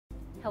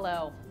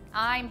Hello,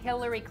 I'm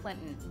Hillary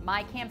Clinton.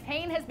 My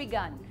campaign has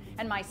begun,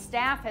 and my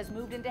staff has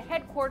moved into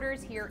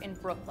headquarters here in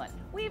Brooklyn.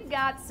 We've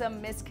got some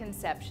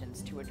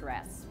misconceptions to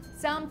address.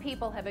 Some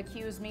people have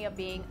accused me of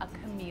being a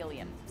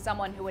chameleon,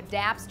 someone who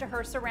adapts to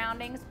her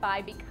surroundings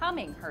by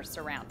becoming her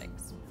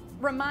surroundings.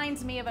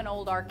 Reminds me of an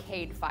old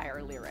Arcade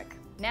Fire lyric.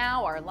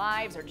 Now our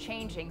lives are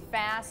changing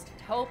fast,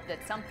 hope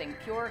that something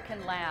pure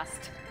can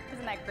last.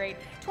 Isn't that great?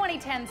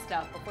 2010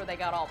 stuff before they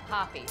got all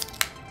poppy.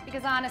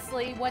 Because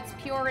honestly, what's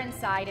pure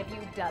inside of you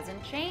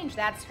doesn't change.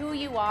 That's who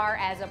you are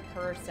as a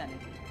person.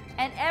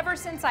 And ever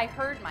since I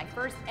heard my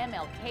first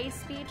MLK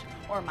speech,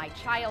 or my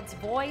child's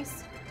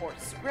voice, or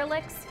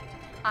Skrillex,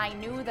 I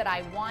knew that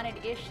I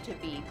wanted Ish to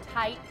be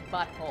tight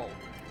butthole.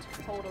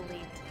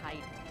 Totally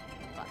tight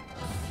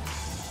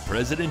butthole.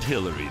 President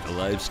Hillary, the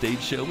live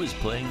stage show, is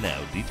playing now.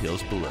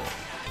 Details below.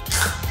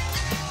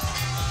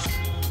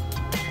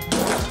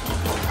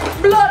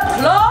 Blood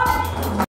clot!